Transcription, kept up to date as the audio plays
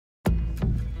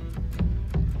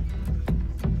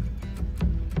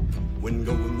When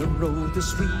going the road, the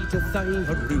sweeteth I,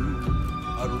 haroo,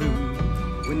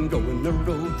 haroo. When going the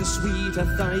road, the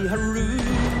sweeteth I, haroo,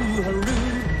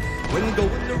 haroo. When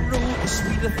going the road, the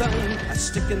sweeteth I, a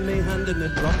stick in my hand and a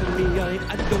drop in me eye,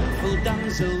 a doleful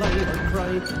damsel I her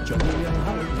cry, Johnny I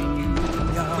hardly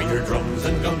knew ya. With your drums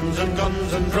and guns and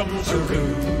guns and drums,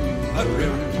 haroo,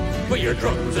 haroo. With your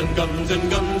drums and guns and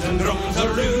guns and drums,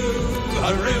 haroo,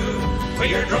 haroo. With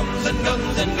your drums and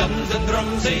guns and guns and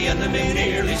drums, the enemy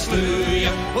nearly slew ya.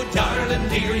 Oh darling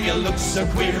dear, you look so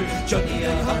queer, Johnny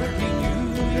I hardly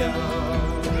knew ya.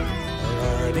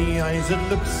 Where are the eyes that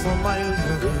look so mild,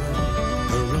 haroo,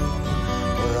 haroo?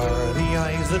 Where are the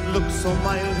eyes that look so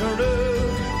mild,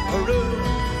 haroo, haroo?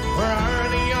 Where are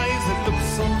the eyes that look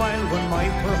so mild when my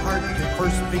poor heart did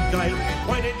first beguile?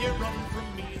 Why did you run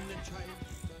from me in the child?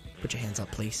 Put your hands up,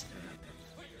 please.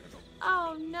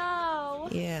 Oh no.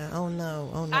 Yeah, oh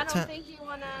no, oh no. I don't think you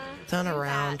wanna turn do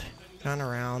around, that. turn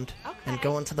around, and Okay.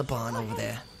 go into the barn over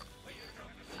there.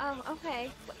 Oh, okay.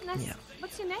 Yeah.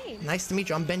 What's your name? Nice to meet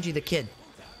you. I'm Benji the Kid.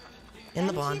 In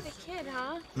the barn. Benji the Kid,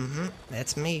 huh? Mm-hmm.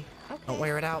 That's me. Okay. Don't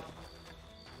wear it out.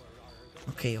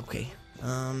 Okay, okay.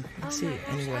 Let's see. my gosh,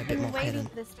 Anywhere a I've bit been more waiting hidden.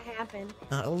 for this to happen.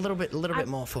 A little bit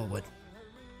more forward.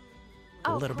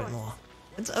 Oh, A little bit more.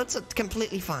 It's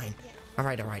completely fine. All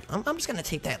right, all right. I'm just gonna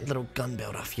take that little gun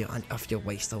belt off your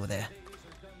waist over there.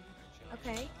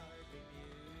 Okay.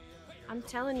 I'm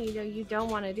telling you, though, you don't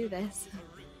want to do this.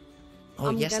 Oh,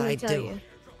 I'm yes, gonna I tell do. you.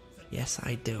 Yes,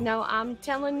 I do. No, I'm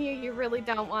telling you, you really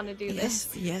don't want to do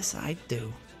this. Yes, I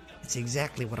do. It's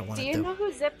exactly what I want Do to you do. know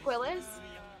who Zip Quill is?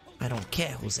 I don't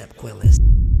care who Zep Quill is.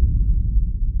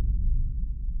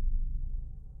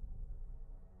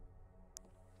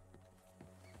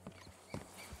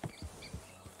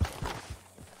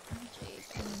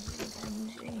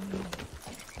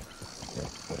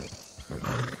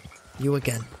 You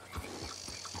again.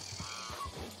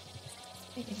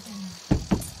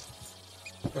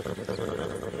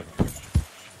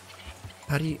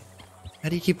 How do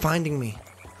you keep finding me?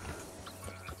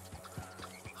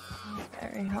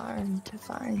 Very hard to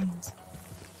find.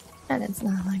 And it's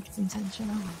not like it's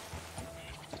intentional.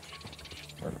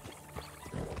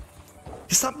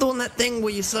 Stop doing that thing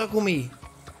where you circle me.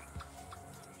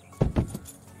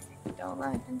 Don't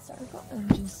like in circle. I'm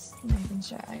just making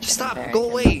sure I Stop, very go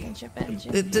good away. relationship,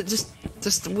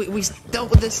 Benji. We dealt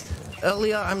with this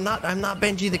earlier. I'm not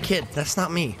Benji the Kid. That's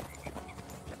not me.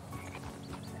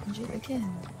 Benji the Kid.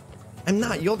 I'm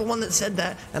not. You're the one that said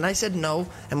that, and I said no,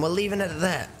 and we're leaving it at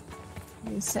that.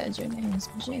 You said your name is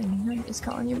Benji. I'm just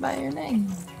calling you by your name.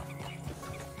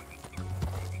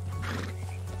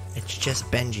 It's just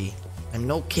Benji. I'm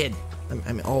no kid.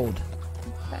 I'm old.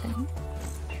 Okay.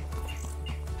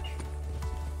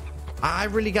 I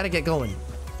really gotta get going.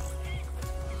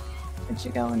 Where'd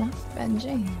you going off,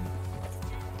 Benji?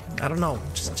 I don't know.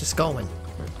 Just going.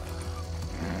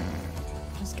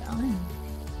 Just going.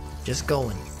 Just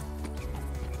going.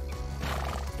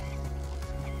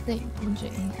 Think,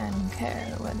 Benji, I don't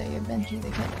care whether you're Benji the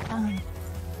Kid or not.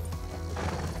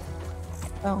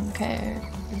 Don't care.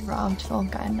 You've robbed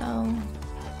folk I know.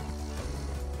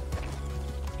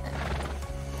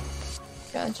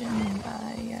 Judging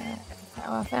by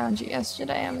how I found you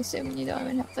yesterday, I'm assuming you don't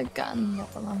even have the gun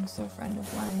that belongs to a friend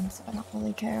of mine, so I don't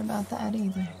really care about that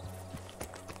either.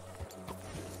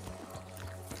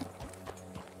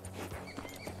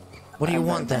 What do you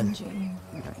want then? Benji,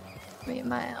 me and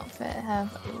my outfit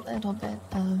have a little bit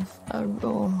of a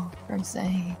rule, per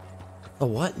se. A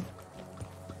what?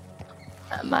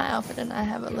 My outfit and I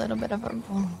have a little bit of a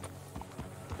rule.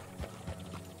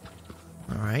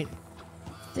 Alright.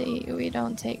 See, we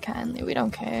don't take kindly. We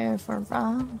don't care if we're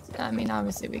robbed. I mean,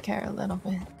 obviously we care a little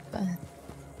bit, but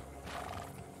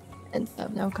it's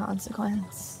of no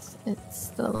consequence. It's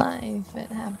the life.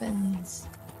 It happens.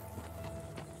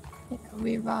 You know,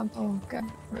 we rob folk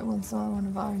every once in a while. One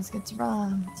of ours gets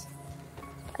robbed.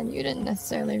 And you didn't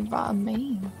necessarily rob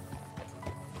me.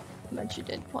 But you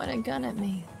did point a gun at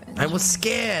me. I was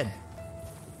scared.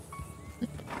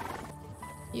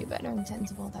 You better intend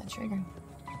to pull that trigger.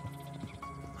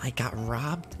 I got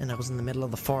robbed and I was in the middle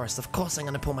of the forest. Of course I'm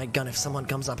gonna pull my gun if someone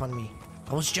comes up on me.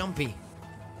 I was jumpy.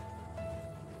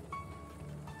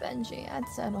 Benji, I'd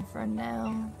settle for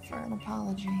now for an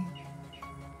apology.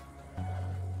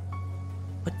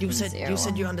 But you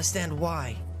said you understand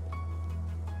why.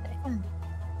 Yeah.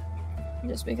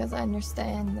 Just because I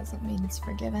understand doesn't mean it's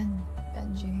forgiven,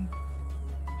 Benji.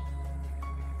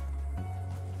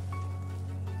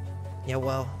 Yeah,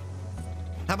 well,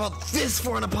 how about this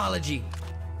for an apology?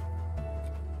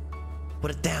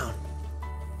 Put it down.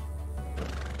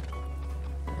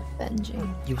 Benji,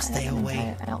 You I stay have an away.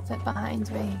 entire outfit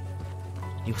behind me.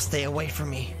 You stay away from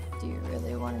me. Do you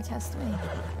really want to test me?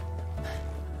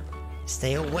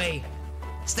 Stay away.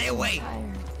 Stay away.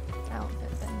 Tired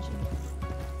outfit, Benji.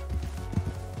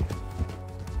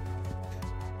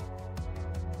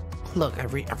 Look, I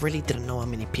really didn't know how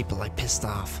many people I pissed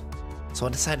off. So I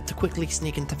decided to quickly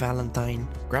sneak into Valentine,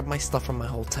 grab my stuff from my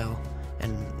hotel,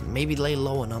 and maybe lay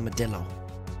low in Armadillo.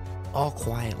 All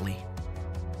quietly.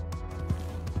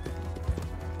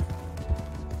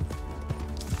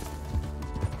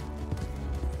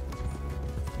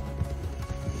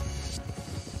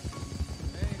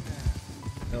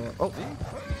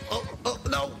 Oh,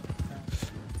 no!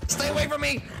 Stay away from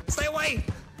me! Stay away!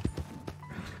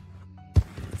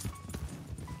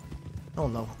 Oh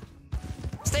no.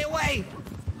 Stay away!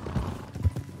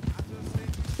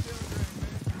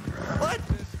 What?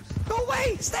 Go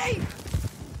away! Stay!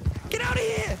 Get out of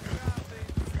here!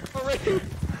 Alright.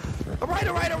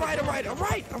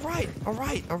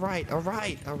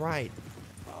 Alright.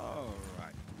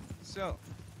 So,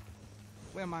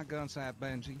 where my guns at,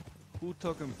 Benji? Who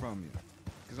took them from you?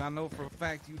 Because I know for a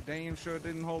fact you damn sure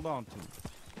didn't hold on to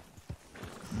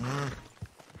them.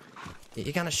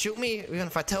 You gonna shoot me? Even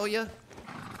if I tell you?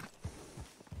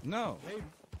 No.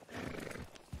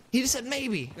 He just said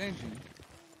maybe.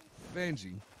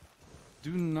 Benji,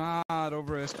 do not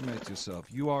overestimate yourself.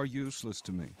 You are useless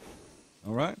to me.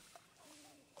 Alright?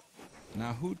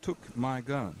 Now, who took my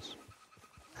guns?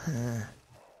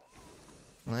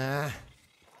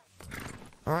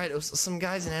 Alright, it was some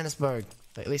guys in Annisburg.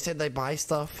 They said they buy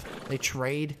stuff, they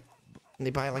trade, and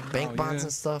they buy like bank bonds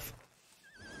and stuff.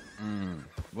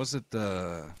 Was it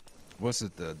the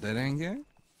dead end gang?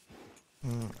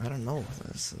 I don't know.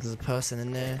 There's a person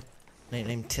in there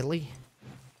named Tilly.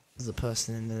 There's a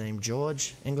person in there named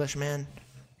George, Englishman.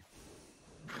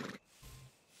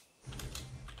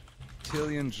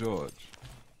 Tilly and George.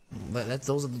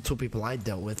 Those are the two people I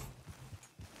dealt with.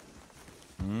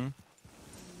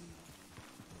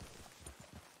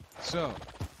 So,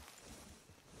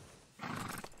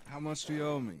 how much do you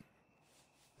owe me?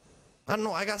 I don't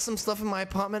know, I got some stuff in my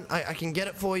apartment. I can get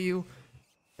it for you,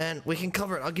 and we can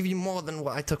cover it. I'll give you more than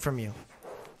what I took from you.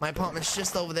 My apartment's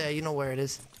just over there. You know where it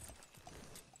is.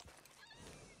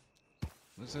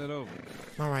 Let's head over.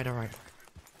 Alright. You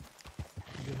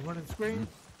gonna run and scream?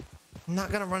 I'm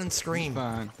not gonna run and scream.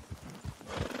 Fine.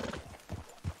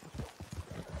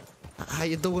 How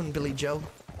you doing, Billy Joe?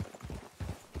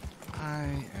 I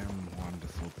am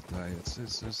wonderful today.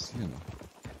 It's you know,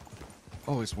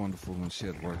 always wonderful when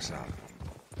shit works out.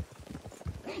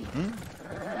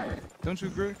 Don't you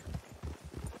agree?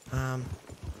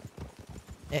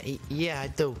 Yeah, I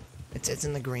do. It's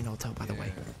in the Green Hotel, by the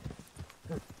way.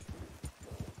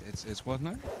 It's what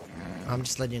now? I'm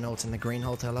just letting you know it's in the Green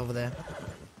Hotel over there.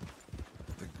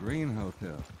 The Green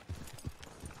Hotel.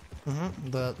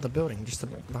 The building just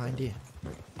behind you.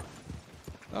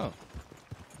 Oh.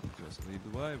 Just lead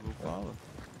the way, we'll follow.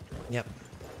 Yep.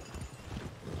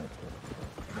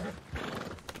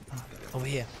 Over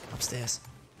here, upstairs.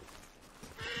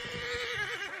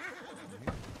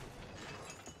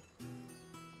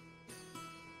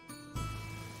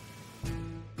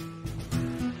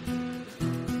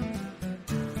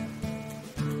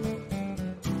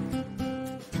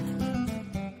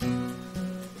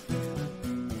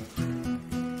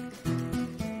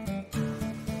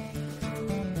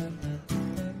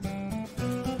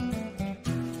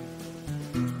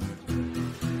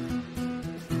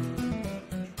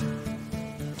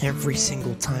 Every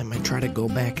single time I try to go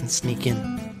back and sneak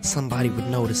in, somebody would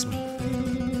notice me.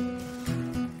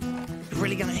 You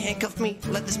really gonna handcuff me?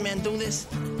 Let this man do this?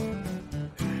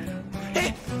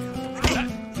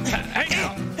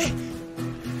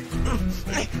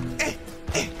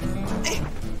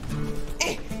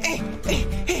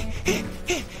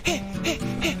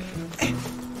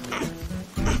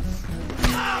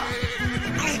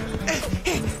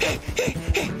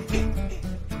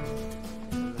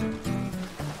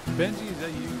 Benji, is that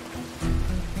you?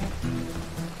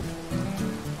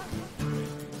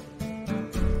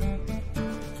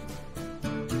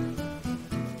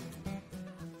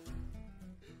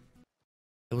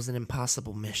 It was an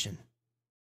impossible mission.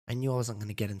 I knew I wasn't going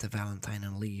to get into Valentine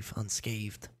and leave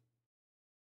unscathed.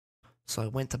 So I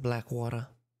went to Blackwater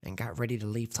and got ready to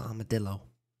leave to Armadillo.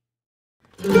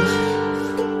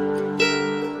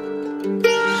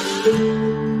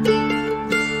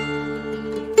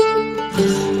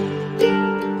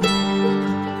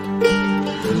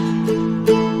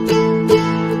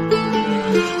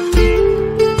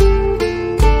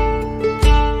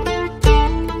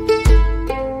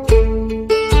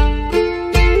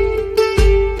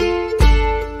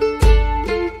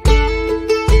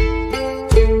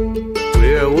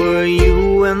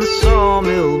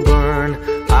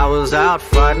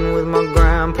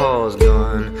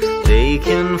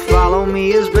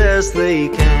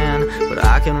 run, but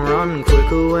I can run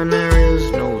quicker when there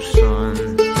is no sun.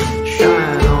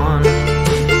 Shine on,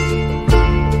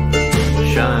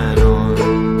 shine on,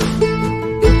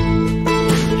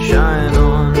 shine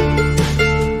on,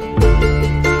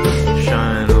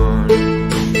 shine on.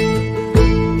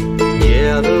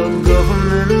 Yeah, the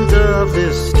government of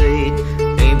this state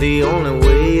ain't the only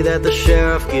way that the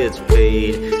sheriff gets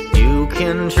paid. You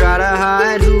can try to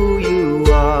hide who you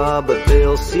are, but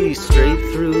they'll see straight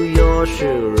through your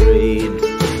charade.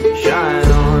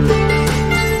 Shine on,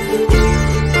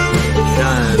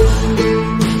 shine on,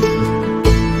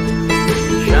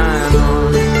 shine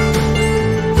on,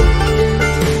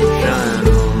 shine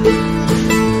on.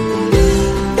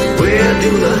 Where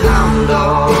do the hound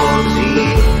dogs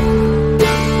eat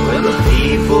when the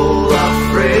people are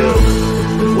frail?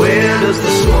 Where does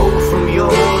the smoke from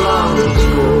your lungs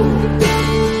go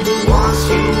once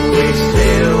you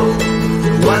exhale?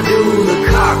 What do the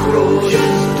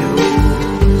cockroaches do?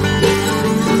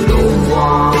 No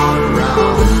one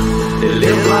around. They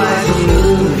live like the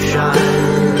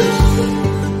moonshiners,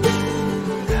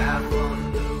 half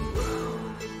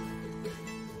underground.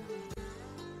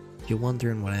 You're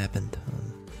wondering what happened.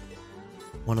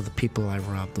 One of the people I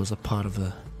robbed was a part of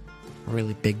a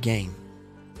really big gang.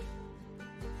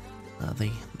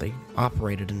 They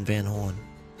operated in Van Horn.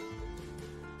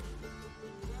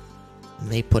 And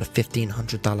they put a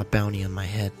 $1,500 bounty on my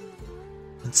head.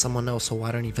 And someone else who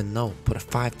I don't even know put a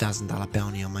 $5,000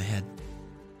 bounty on my head.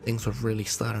 Things were really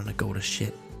starting to go to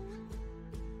shit.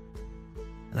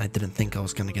 And I didn't think I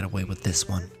was gonna get away with this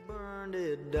one. Burned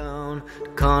it down,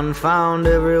 confound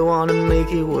everyone and make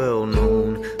it well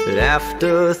known that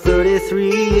after 33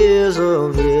 years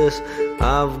of this,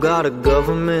 I've got a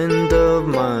government of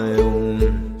my own.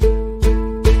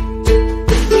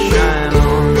 Shine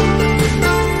on,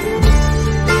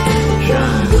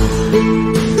 shine on,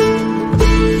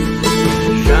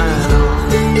 shine on,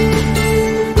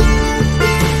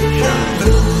 shine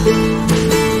on.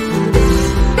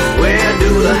 Where do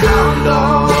the hound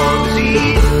dogs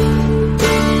eat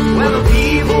when the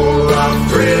people are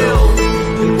frail?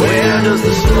 And where does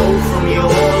the smoke from your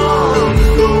lungs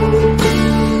go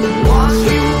once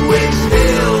you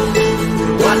exhale?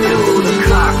 What do the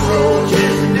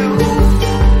cockroaches do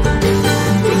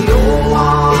with no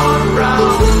one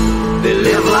around? They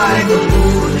live like the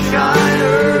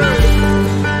moonshiners,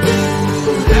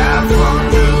 half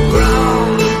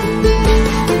underground.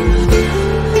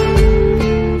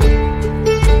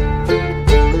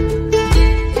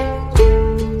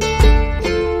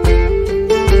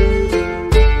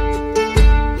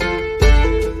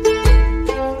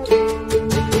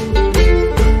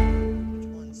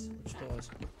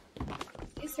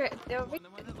 These are, they're over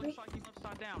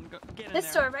this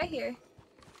store right here.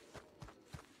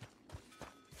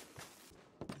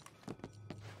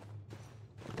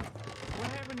 What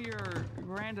happened to your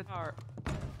grand art?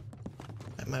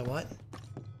 My what?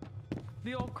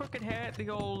 The old crooked hat, the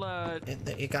old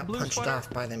It got blue punched sweater? off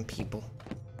by them people.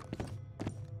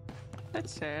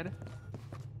 That's sad.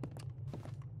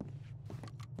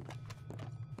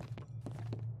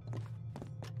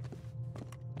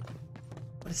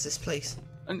 What is this place?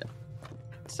 And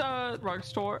it's a rug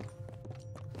store.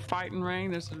 Fighting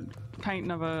ring. There's a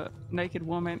painting of a naked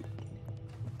woman.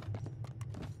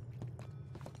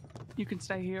 You can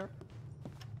stay here.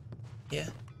 Yeah.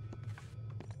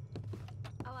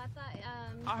 Oh, I thought,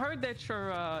 I heard that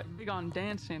you're big on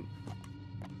dancing.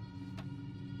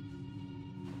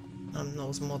 No,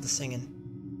 it's more the singing.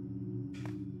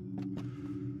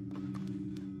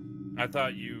 I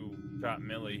thought you got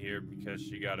Millie here because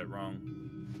she got it wrong.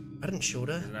 I didn't shoot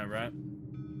her. Isn't that right?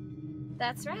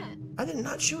 that's right. I did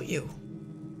not shoot you.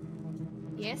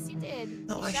 Yes, you did.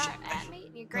 No, you I shot shot- at me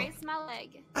and you grazed my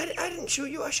leg. I didn't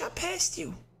shoot you. I shot past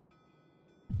you.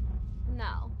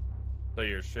 No. So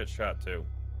you're shit shot too.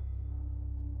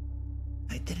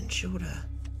 I didn't shoot her.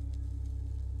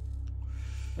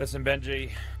 Listen, Benji.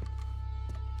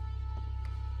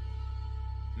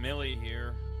 Millie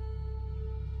here.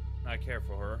 I care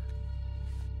for her.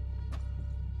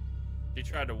 She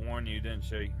tried to warn you, didn't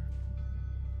she?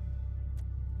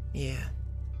 Yeah.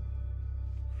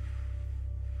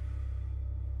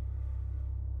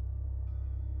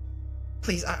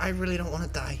 Please, I really don't want to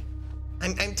die.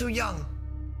 I'm too young.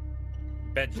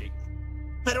 Benji.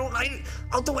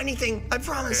 I'll do anything. I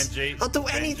promise. Benji. I'll do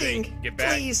Benji, anything. get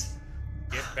back. Please.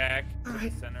 Get back to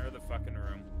Alright. the center of the fucking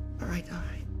room. Alright.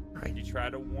 She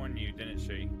tried to warn you, didn't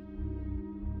she?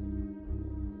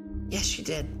 Yes, she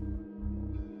did.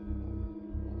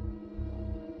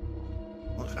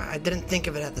 Look, I didn't think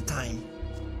of it at the time.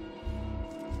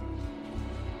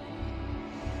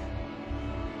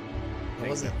 think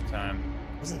wasn't- at the time.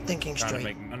 Wasn't thinking Trying to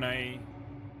straight. make money.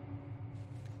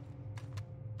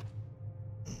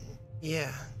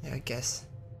 Yeah, I guess.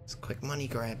 It's a quick money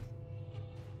grab.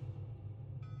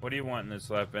 What do you want in this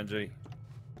life, Benji?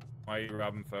 Why are you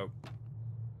robbing folk?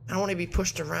 I don't want to be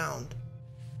pushed around.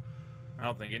 I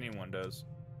don't think anyone does.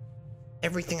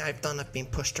 Everything I've done, I've been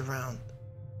pushed around.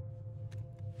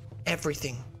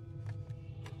 Everything.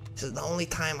 This is the only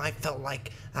time I felt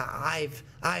like I've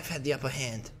had the upper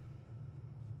hand.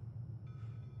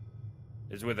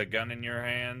 Is with a gun in your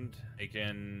hand,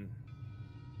 making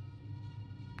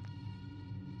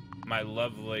my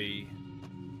lovely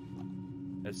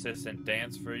assistant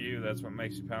dance for you. That's what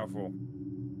makes you powerful.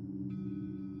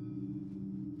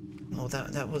 Oh,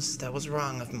 that was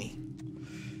wrong of me.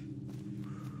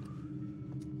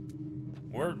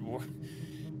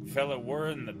 We're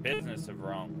in the business of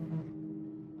wrong.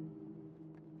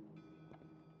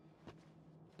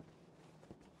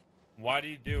 Why do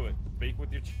you do it? Speak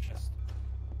with your chest.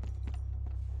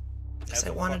 Yes,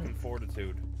 Have I a wanted fucking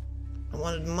fortitude.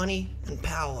 money and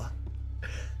power.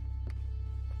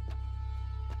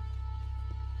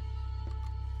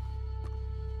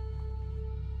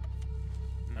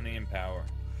 Money and power.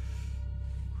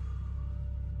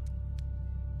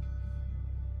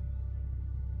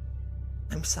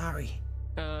 I'm sorry.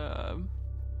 I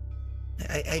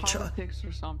try. Politics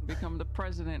or something. Become the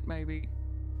president, maybe.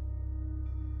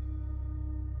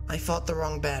 I fought the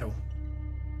wrong battle.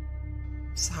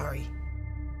 Sorry.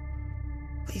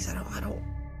 Please, I don't.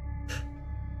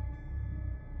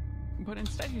 But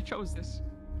instead, you chose this.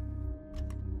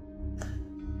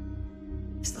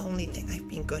 It's the only thing I've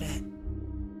been good at.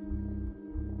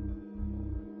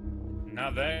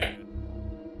 Not that.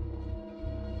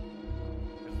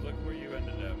 Because look where you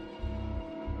ended up.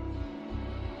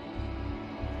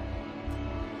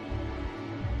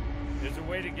 There's a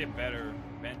way to get better,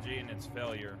 Benji, and it's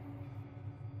failure.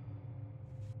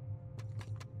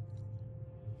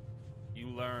 You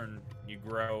learn, you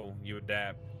grow, you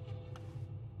adapt.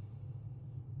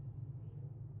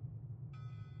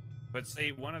 But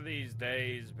see, one of these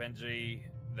days, Benji,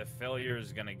 the failure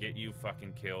is gonna get you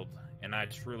fucking killed. And I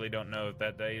truly don't know if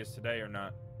that day is today or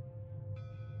not.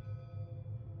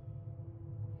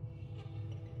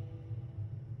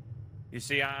 You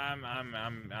see, I'm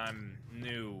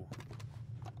new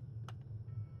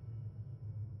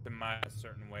to my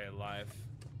certain way of life.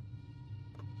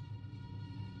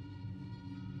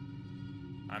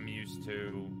 I'm used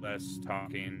to less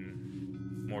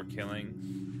talking, more killing.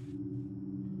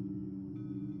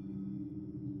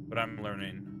 But I'm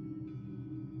learning.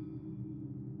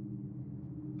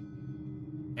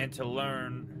 And to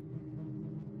learn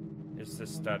is to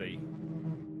study.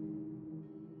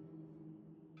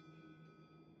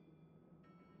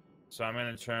 So I'm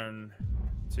going to turn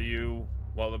to you,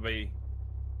 Wallaby,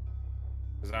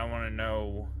 because I want to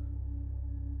know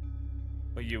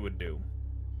what you would do.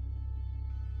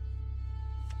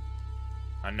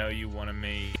 I know you wanted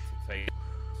me to take it,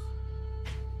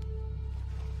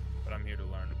 but I'm here to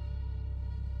learn.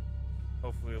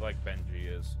 Hopefully like Benji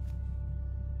is.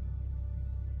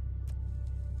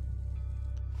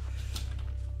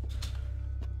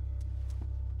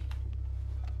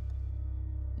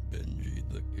 Benji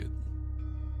the Kid.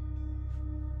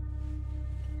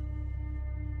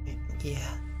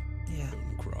 Yeah.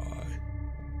 Don't cry.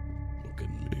 Look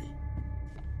at me.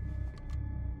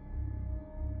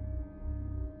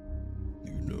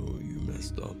 You know you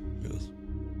messed up, yes?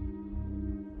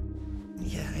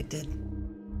 Yeah, I did.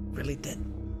 Really did.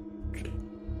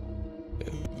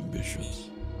 Ambitious.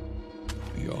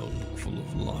 Young, full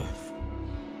of life.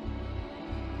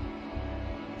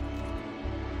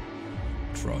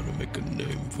 Try to make a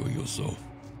name for yourself.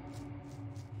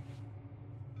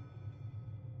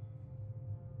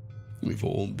 We've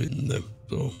all been there,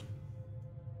 so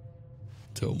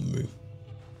tell me.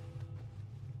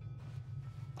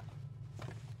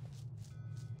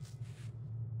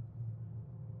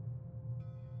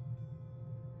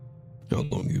 How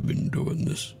long you been doing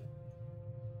this?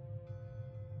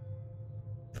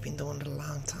 I've been doing it a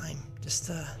long time. Just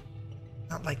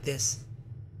not like this.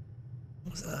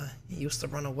 I used to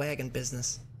run a wagon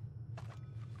business.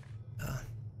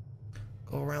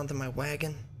 Go around in my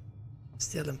wagon,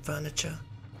 stealing furniture,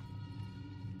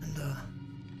 and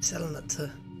selling it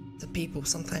to people,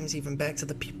 sometimes even back to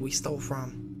the people we stole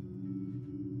from.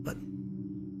 But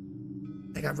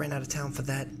I got ran out of town for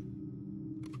that.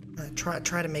 I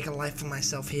try to make a life for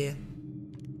myself here.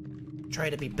 Try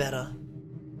to be better.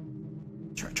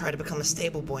 Try to become a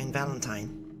stable boy in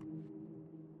Valentine.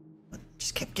 But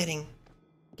just kept getting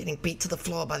beat to the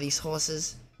floor by these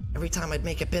horses. Every time I'd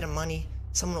make a bit of money,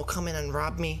 someone will come in and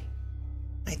rob me.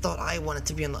 I thought I wanted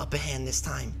to be on the upper hand this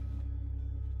time.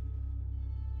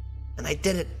 And I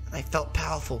did it. I felt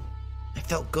powerful. I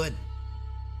felt good.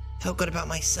 I felt good about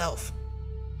myself.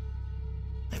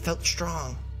 I felt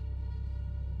strong.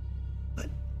 But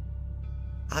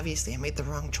obviously I made the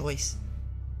wrong choice.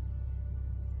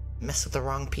 Messed with the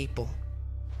wrong people.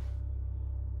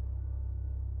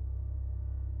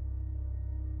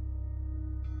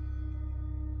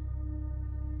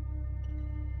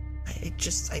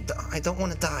 I don't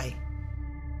want to die.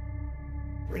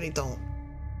 Really don't.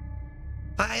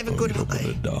 I have a good heart.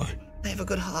 I have a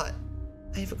good heart.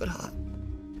 I have a good heart.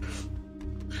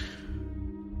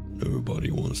 Nobody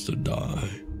wants to die.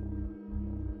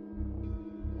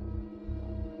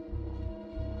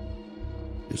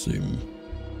 You see,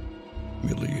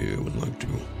 Millie here would like to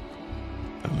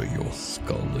hammer your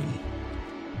skull in.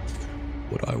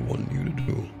 What I want you to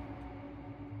do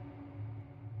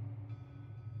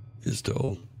is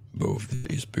tell both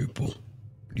these people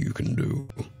what you can do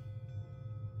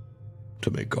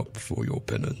to make up for your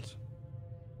penance.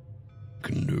 You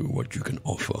can do what you can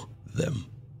offer them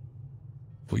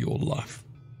for your life.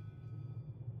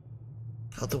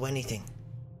 I'll do anything.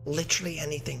 Literally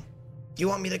anything. You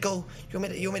want me to go? You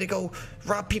want me to go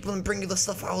rob people and bring you the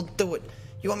stuff? I'll do it.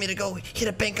 You want me to go hit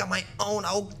a bank on my own?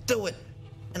 I'll do it.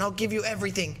 And I'll give you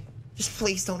everything. Just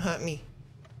please don't hurt me.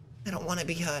 I don't want to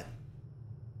be hurt.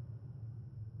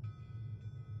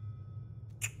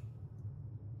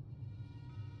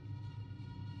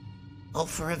 I'll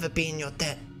forever be in your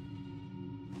debt.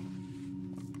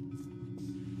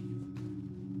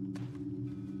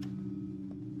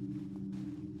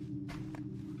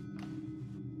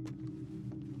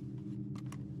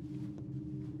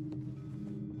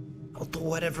 I'll do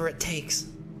whatever it takes.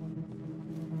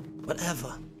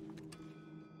 Whatever.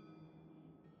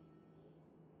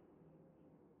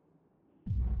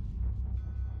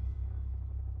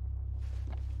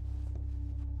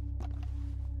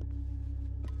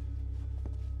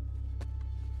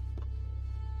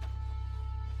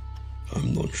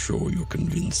 I'm not sure you're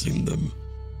convincing them.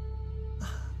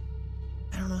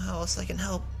 I don't know how else I can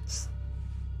help.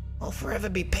 I'll forever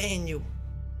be paying you.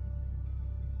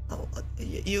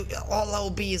 All I'll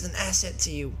be is an asset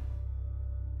to you.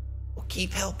 We'll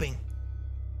keep helping.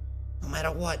 No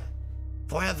matter what.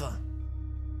 Forever.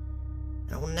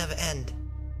 And it will never end.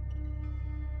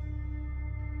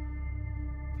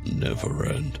 Never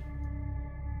end.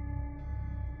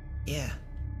 Yeah.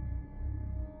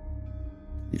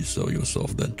 You sell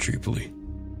yourself that cheaply.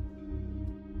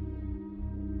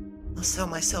 I'll sell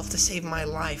myself to save my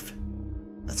life.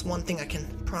 That's one thing I can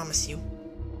promise you.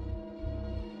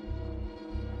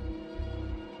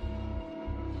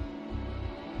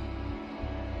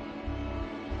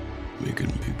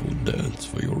 Making people dance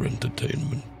for your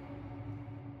entertainment.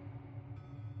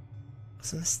 It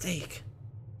was a mistake.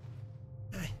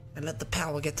 I let the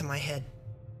power get to my head.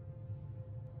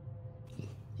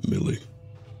 Millie.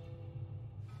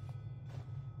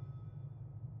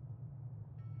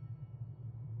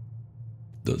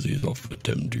 Does his offer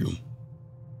tempt you?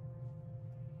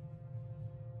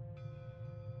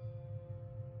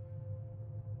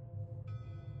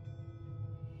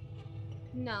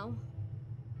 No.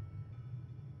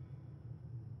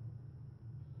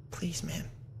 Please, ma'am.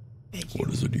 Beg you.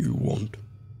 What is it you want?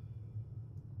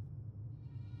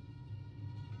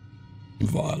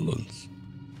 Violence.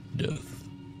 Death.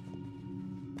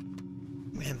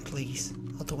 Ma'am, please.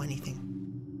 I'll do anything.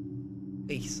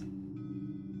 Please.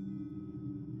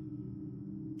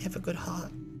 I have a good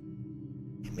heart.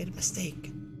 I made a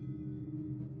mistake.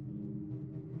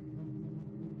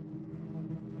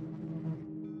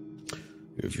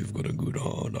 If you've got a good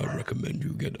heart, I recommend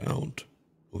you get out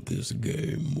of this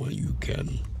game while you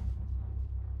can.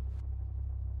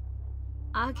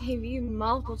 I gave you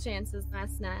multiple chances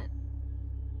last night.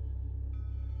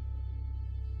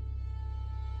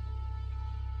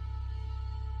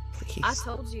 Please. I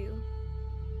told you.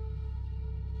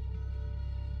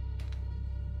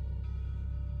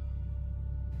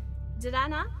 Did I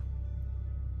not?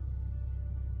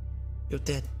 You're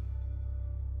dead.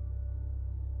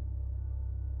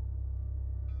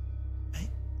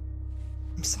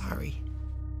 I'm sorry.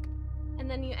 And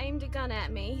then you aimed a gun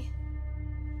at me.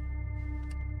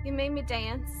 You made me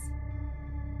dance.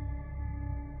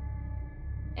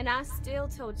 And I still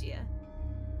told you.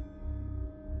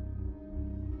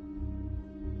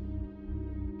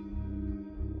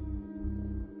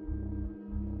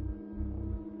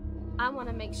 I want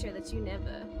to make sure that you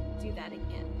never do that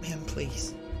again. Ma'am,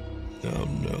 please. No.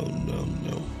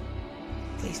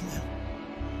 Please, ma'am.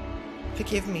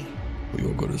 Forgive me.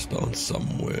 You're gonna start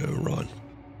somewhere, right?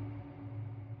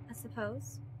 I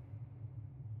suppose.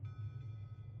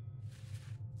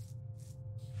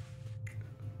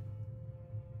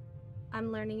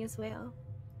 I'm learning as well.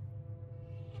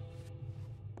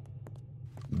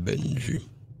 Benji.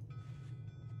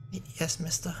 Yes,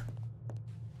 mister.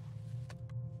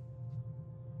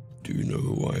 Do you know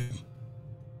who I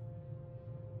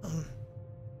am?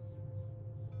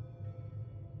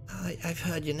 I've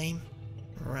heard your name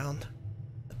around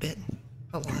a bit.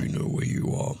 A lot. Do you know where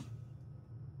you are?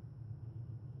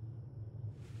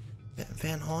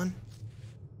 Van Horn?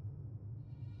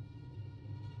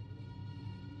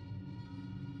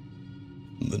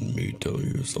 Let me tell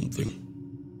you something.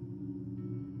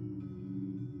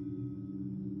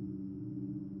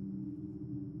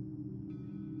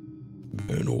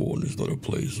 Van Horn is not a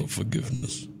place of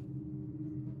forgiveness.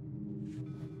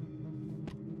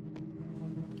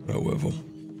 However,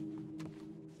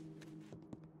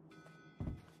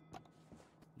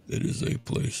 it is a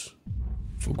place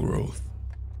for growth,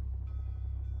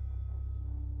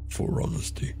 for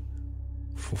honesty,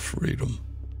 for freedom.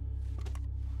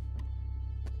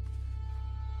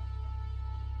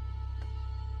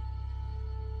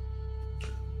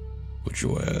 Put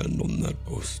your hand on that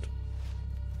post.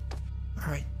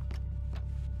 Alright.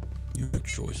 You have a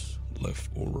choice, left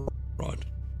or right.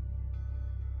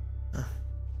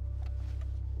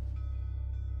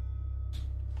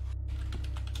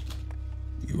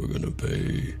 You are gonna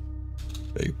pay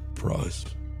a price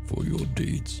for your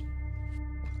deeds.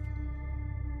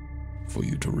 For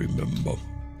you to remember.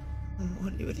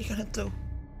 What are you gonna do?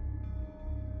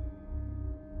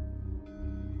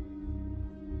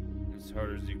 As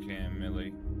hard as you can,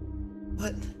 Millie.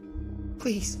 What?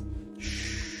 Please.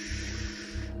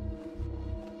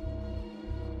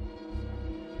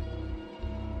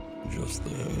 Just the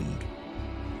hand.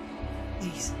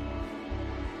 Please.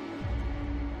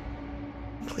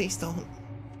 Please don't.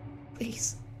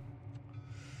 Please.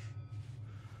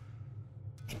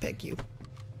 I beg you.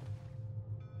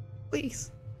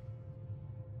 Please.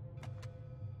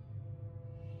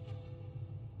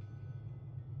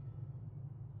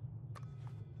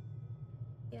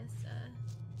 Yes,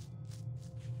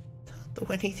 Don't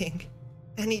do anything.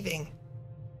 Anything.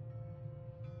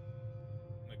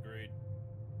 Agreed.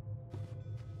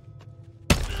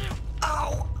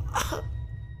 Ow!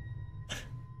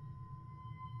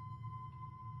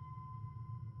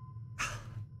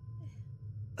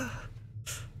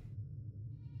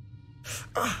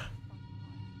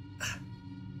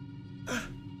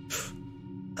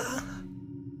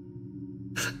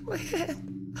 My head.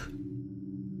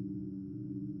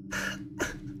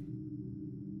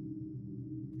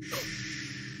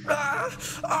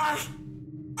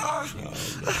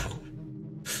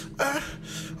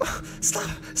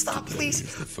 Stop, please.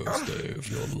 It's the first day of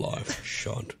your life.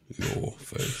 Shut your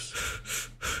face.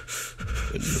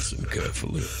 And listen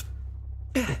carefully.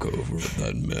 Look over at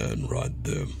that man right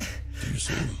there. Do you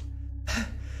see him?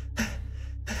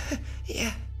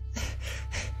 Yeah.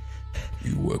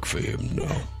 You work for him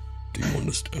now. Do you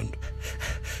understand?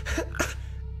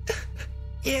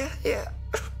 Yeah.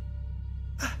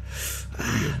 We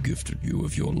have gifted you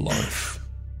of your life.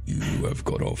 You have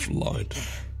got off light.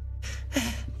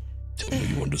 Tell me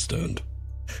you understand.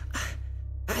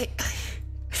 I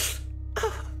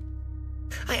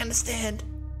understand.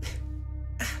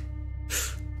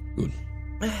 Good.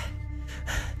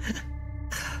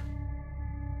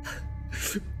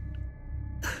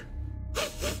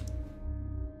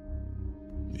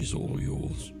 He's all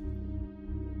yours.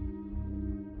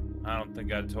 I don't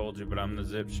think I told you, but I'm the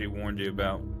zip she warned you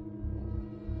about.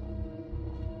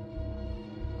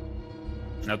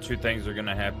 Now, two things are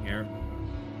gonna happen here.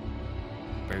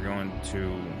 We're going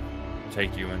to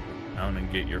take you into town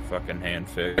and get your fucking hand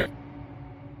fixed.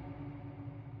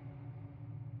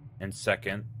 And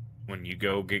second, when you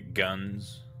go get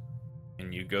guns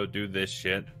and you go do this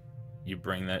shit, you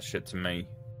bring that shit to me.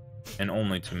 And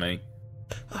only to me.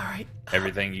 Alright.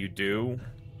 Everything you do,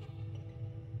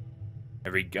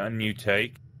 every gun you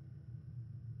take,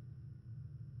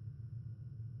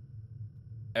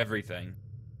 everything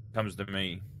comes to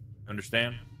me.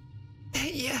 Understand?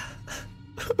 Yeah.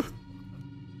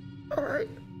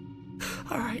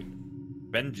 Alright.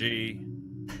 Benji.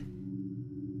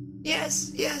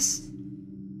 Yes.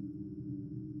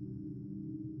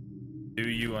 Do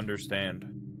you understand?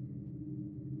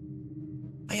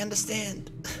 I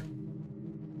understand.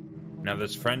 Now,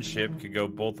 this friendship could go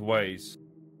both ways.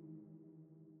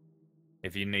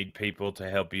 If you need people to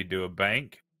help you do a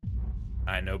bank,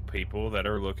 I know people that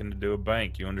are looking to do a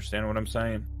bank. You understand what I'm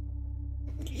saying?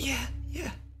 Yeah.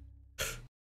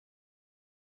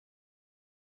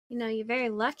 you know, you're very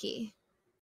lucky.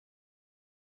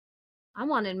 I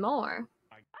wanted more.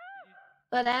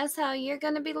 But as how you're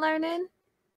gonna be learning,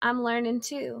 I'm learning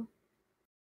too.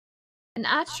 And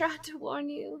I tried to warn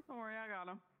you. Don't worry, I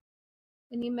got him.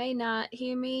 And you may not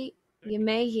hear me. You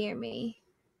may hear me.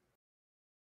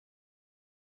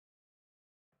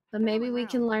 But maybe we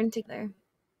can learn together.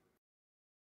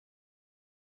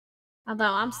 Although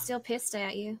I'm still pissed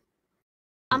at you.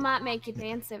 I might make you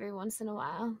dance every once in a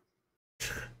while.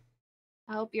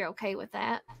 I hope you're okay with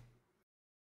that.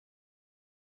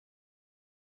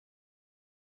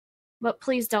 But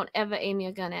please don't ever aim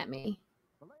your gun at me.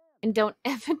 And don't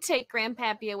ever take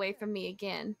Grandpappy away from me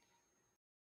again.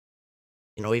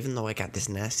 You know, even though I got this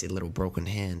nasty little broken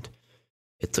hand,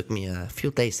 it took me a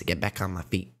few days to get back on my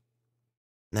feet.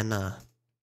 And then,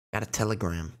 got a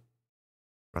telegram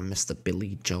from Mr.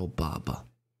 Billy Joe Barber,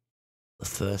 the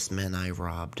first man I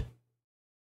robbed.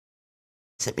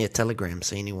 He sent me a telegram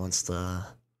saying he wants to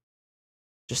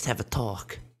just have a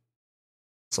talk.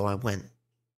 So I went.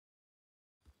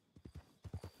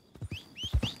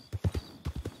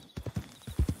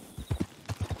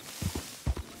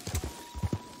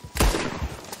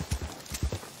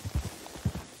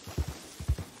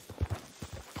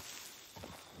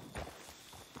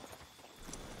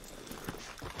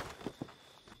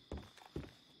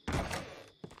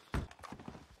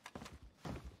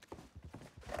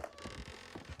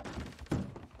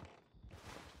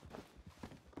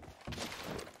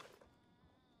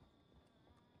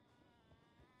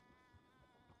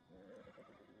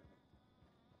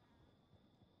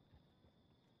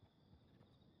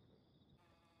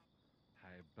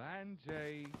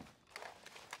 Benji.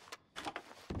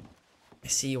 I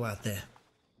see you out there.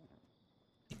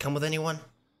 You come with anyone?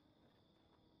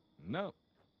 No,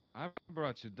 I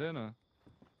brought you dinner.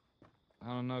 I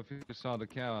don't know if you saw the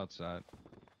cow outside.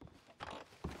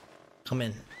 Come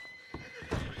in.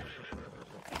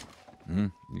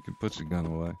 You can put your gun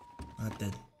away. I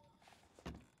did.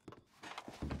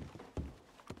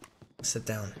 Sit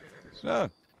down. Sure.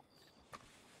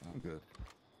 I'm good.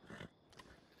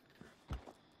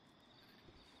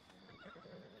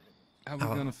 How we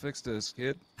gonna fix this,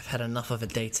 kid? I've had enough of a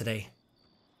day today.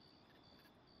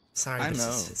 Sorry, I but know.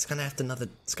 It's gonna have to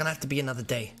be another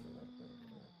day.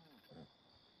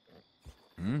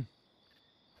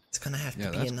 It's gonna have to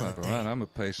be that's another quite day. right. I'm a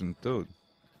patient dude.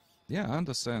 Yeah, I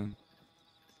understand.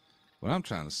 What I'm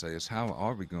trying to say is, how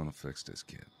are we gonna fix this,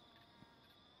 kid?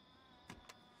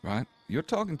 Right? You're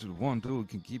talking to the one dude who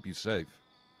can keep you safe.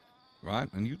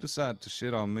 Right? And you decide to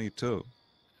shit on me, too.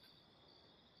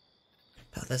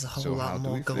 But there's a whole So how lot do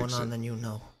more we going fix on it? than you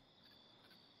know.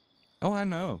 Oh, I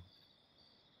know.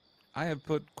 I have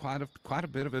put quite a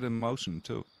bit of it in motion,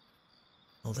 too.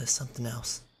 Oh, there's something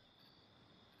else.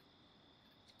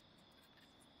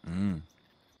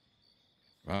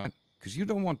 Right? Because you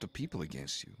don't want the people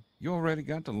against you. You already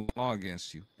got the law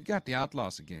against you. You got the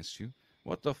outlaws against you.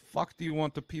 What the fuck do you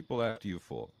want the people after you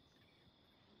for?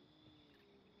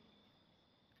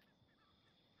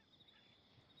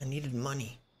 I needed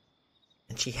money.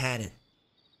 And she had it.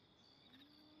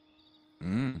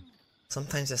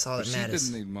 Sometimes that's all But that she matters.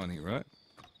 didn't need money, right?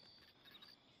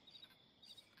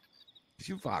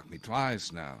 You fucked me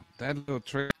twice now. That little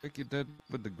trick you did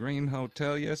with the Green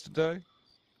Hotel yesterday?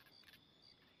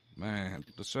 Man,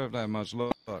 deserve that much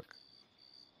luck. I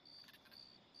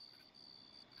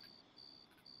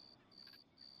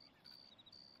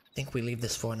think we leave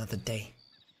this for another day.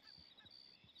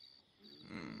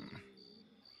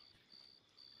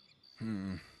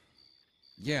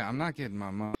 Yeah, I'm not getting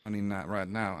my money not right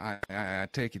now. I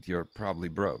take it you're probably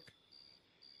broke.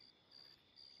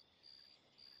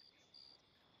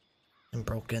 I'm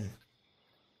broken.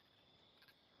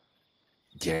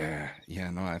 Yeah,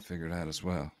 no, I figured that as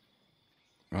well.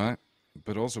 Right?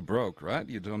 But also broke, right?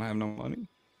 You don't have no money?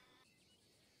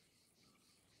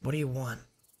 What do you want?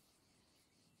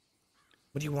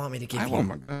 What do you want me to give I you? want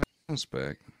my guns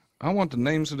back. I want the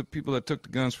names of the people that took the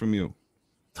guns from you.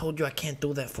 Told you I can't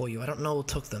do that for you. I don't know who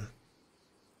took them.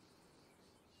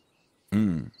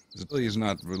 Zilly is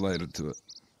not related to it.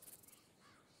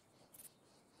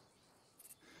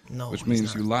 No, Which he's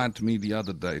means not. you lied to me the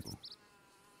other day.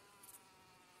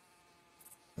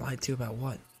 Lied to you about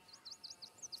what?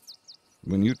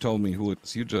 When you told me who it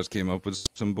was, you just came up with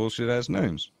some bullshit-ass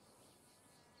names.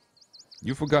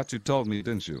 You forgot you told me,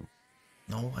 didn't you?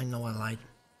 No, I know I lied.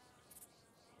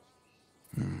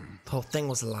 The whole thing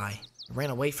was a lie. I ran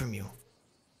away from you.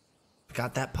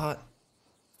 Got that part?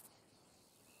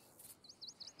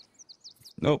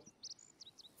 Nope.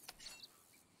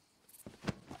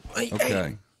 Hey, Okay.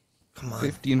 hey. Come on.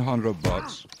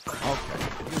 $1,500.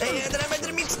 Okay. Hey, I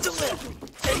didn't mean to do that.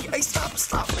 Hey, stop. Too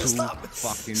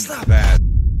fucking Stop. bad.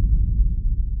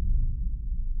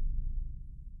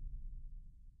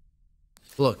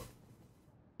 Look,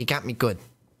 you got me good.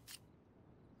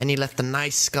 And he left a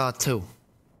nice scar too.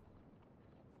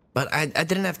 But I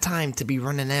didn't have time to be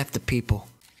running after people.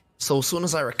 So as soon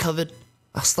as I recovered,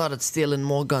 I started stealing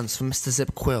more guns from Mr.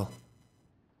 Zip Quill.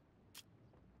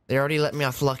 They already let me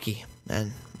off lucky,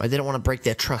 and I didn't want to break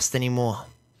their trust anymore.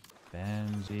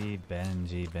 Benji.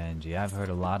 I've heard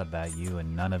a lot about you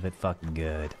and none of it fucking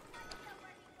good.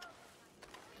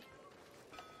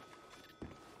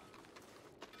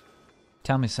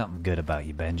 Tell me something good about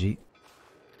you, Benji.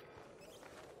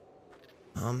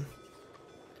 I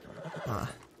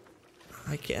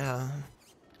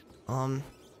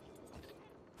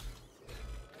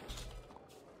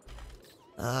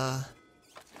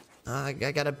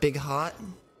got a big heart.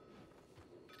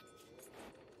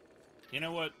 You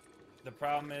know what the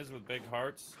problem is with big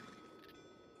hearts?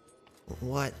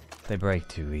 What? They break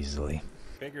too easily.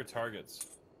 Bigger targets.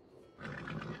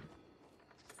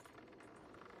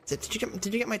 Did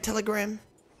you get my telegram?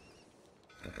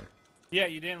 Yeah,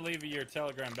 you didn't leave your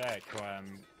telegram back. Why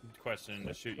I'm questioning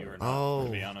to shoot you or not,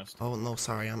 to be honest. Oh no,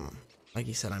 sorry. Like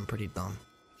you said, I'm pretty dumb.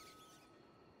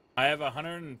 I have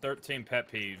 113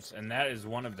 pet peeves, and that is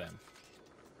one of them.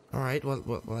 All right.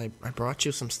 Well, I brought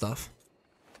you some stuff,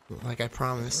 like I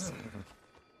promised.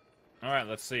 All right,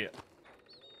 let's see it.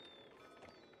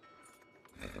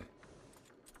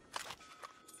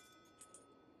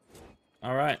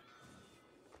 All right.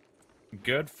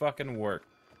 Good fucking work.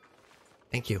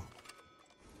 Thank you.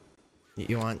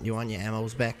 You want your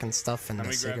ammos back and stuff and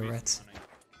the cigarettes?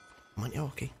 Money? Oh,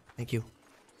 okay. Thank you.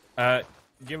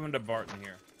 Give them to Barton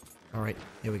here. All right,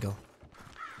 here we go.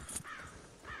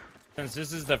 Since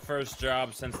this is the first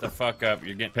job since the fuck up,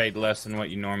 you're getting paid less than what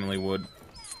you normally would.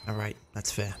 All right,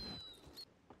 that's fair.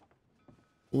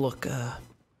 Look,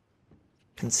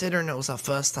 considering it was our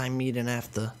first time meeting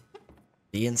after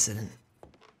the incident,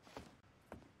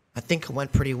 I think it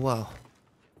went pretty well.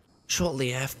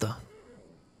 Shortly after,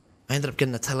 I ended up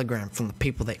getting a telegram from the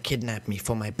people that kidnapped me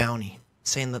for my bounty,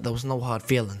 saying that there was no hard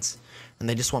feelings, and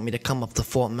they just want me to come up to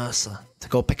Fort Mercer to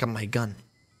go pick up my gun.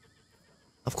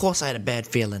 Of course I had a bad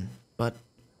feeling, but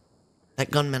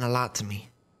that gun meant a lot to me.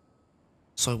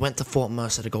 So I went to Fort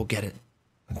Mercer to go get it.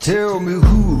 Tell me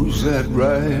who's that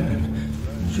riding?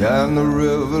 John the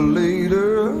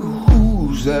Revelator,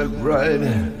 who's that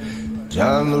riding?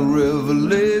 John the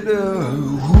Revelator,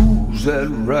 who's that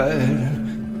riding?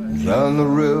 John the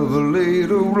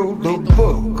Revelator wrote the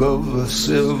book of the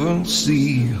seven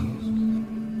seals.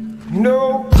 You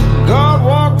know, God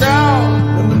walked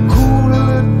out in the cool of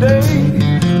the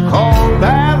day, called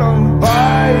Adam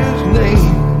by his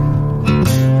name.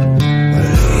 But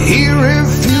he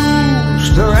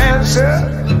refused to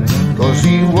answer, 'cause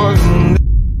he wasn't.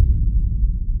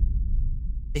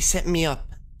 They set me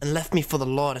up and left me for the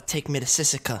law to take me to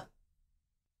Sisika,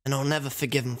 and I'll never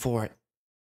forgive them for it.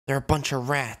 They're a bunch of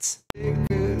rats. Tell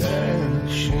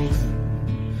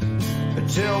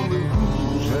me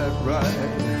who's that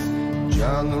right?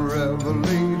 John the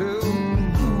Revelator,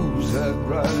 who's that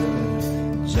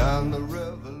right? John the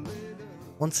Revelator.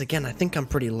 Once again, I think I'm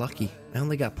pretty lucky. I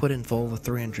only got put in for over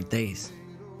 300 days.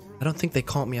 I don't think they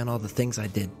caught me on all the things I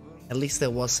did. At least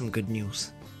there was some good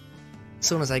news. As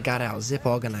soon as I got out, Zip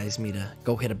organized me to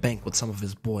go hit a bank with some of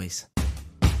his boys.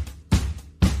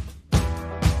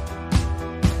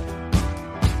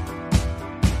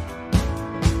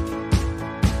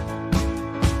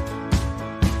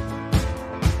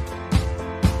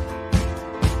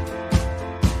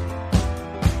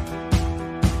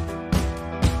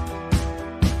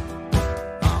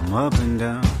 I'm up and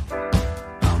down,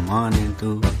 I'm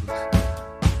unenthused.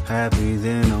 Happy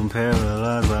then I'm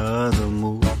paralyzed by other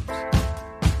moods.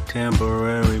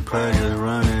 Temporary pleasures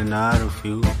running out of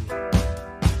fuel.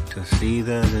 To see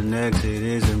there's an exit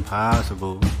is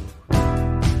impossible.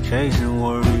 Chasing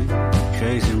worry,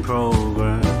 chasing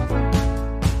program.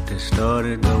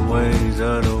 Distorted the ways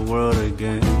of the world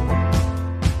again.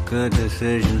 Good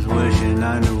decisions, wishing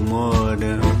I knew more of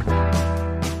them.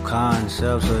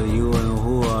 Concepts of you and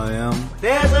who I am.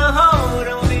 There's a hold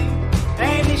on me,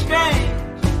 ain't it strange?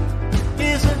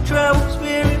 It's a troubled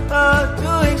spirit, hard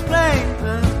to explain.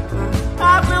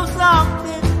 I feel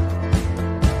something.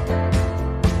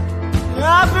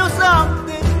 I feel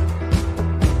something.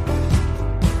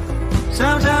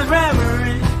 Sometimes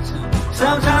reverence,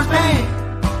 sometimes pain.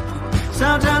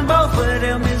 Sometimes both of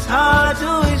them is hard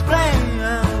to explain.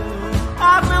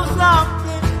 I feel something.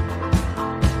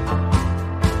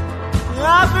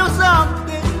 I feel something.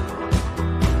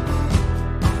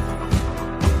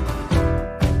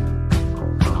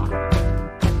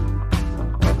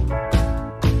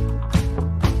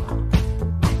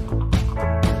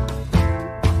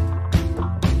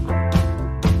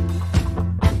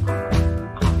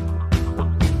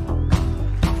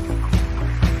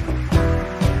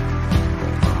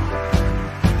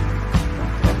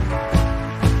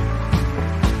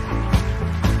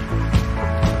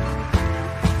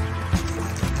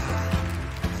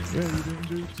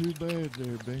 too bad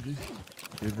there, Benji.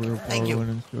 Did well Thank you. following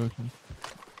instructions.